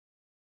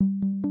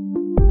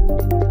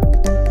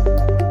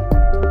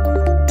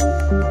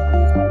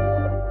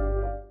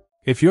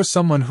If you're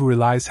someone who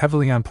relies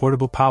heavily on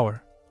portable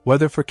power,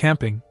 whether for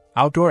camping,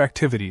 outdoor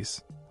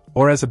activities,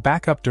 or as a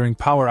backup during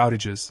power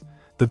outages,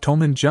 the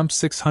VTOMAN Jump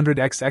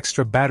 600X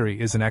Extra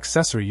battery is an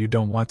accessory you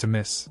don't want to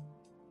miss.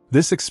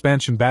 This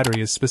expansion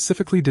battery is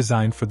specifically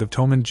designed for the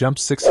VTOMAN Jump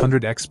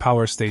 600X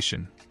power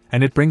station,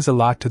 and it brings a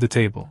lot to the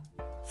table.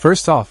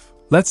 First off,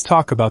 let's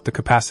talk about the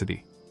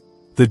capacity.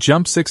 The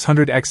Jump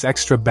 600X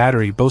Extra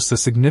battery boasts a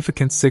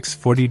significant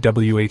 640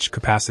 Wh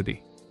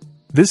capacity.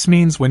 This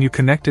means when you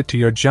connect it to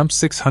your Jump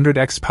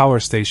 600X power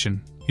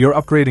station, you're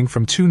upgrading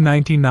from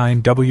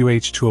 299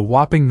 Wh to a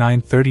whopping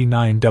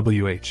 939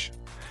 Wh.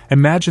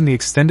 Imagine the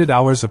extended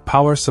hours of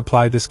power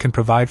supply this can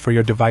provide for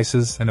your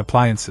devices and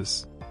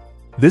appliances.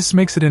 This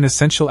makes it an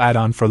essential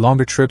add-on for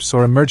longer trips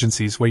or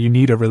emergencies where you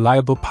need a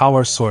reliable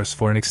power source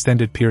for an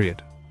extended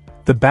period.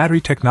 The battery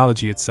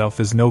technology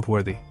itself is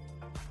noteworthy.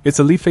 It's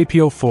a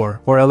LiFePO4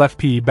 or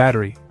LFP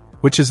battery,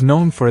 which is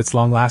known for its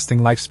long-lasting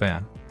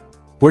lifespan.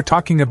 We're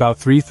talking about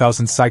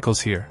 3,000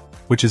 cycles here,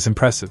 which is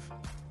impressive.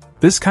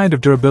 This kind of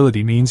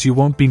durability means you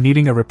won't be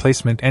needing a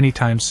replacement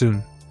anytime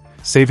soon,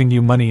 saving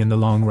you money in the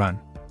long run.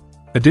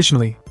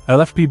 Additionally,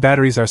 LFP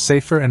batteries are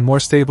safer and more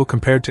stable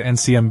compared to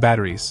NCM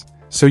batteries,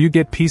 so you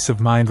get peace of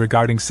mind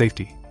regarding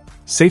safety.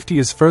 Safety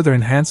is further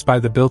enhanced by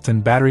the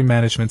built-in Battery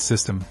Management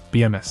System,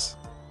 BMS.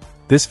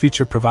 This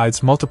feature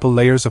provides multiple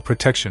layers of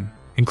protection,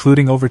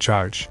 including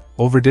overcharge,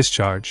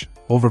 overdischarge,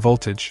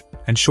 overvoltage,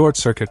 and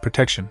short-circuit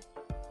protection.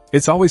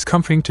 It's always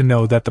comforting to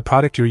know that the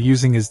product you're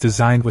using is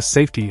designed with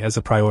safety as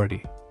a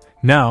priority.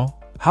 Now,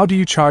 how do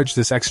you charge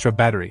this extra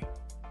battery?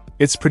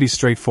 It's pretty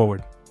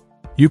straightforward.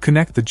 You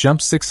connect the Jump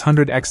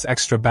 600X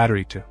Extra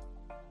battery to.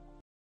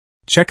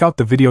 Check out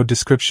the video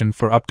description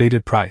for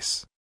updated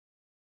price.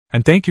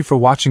 And thank you for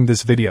watching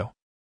this video.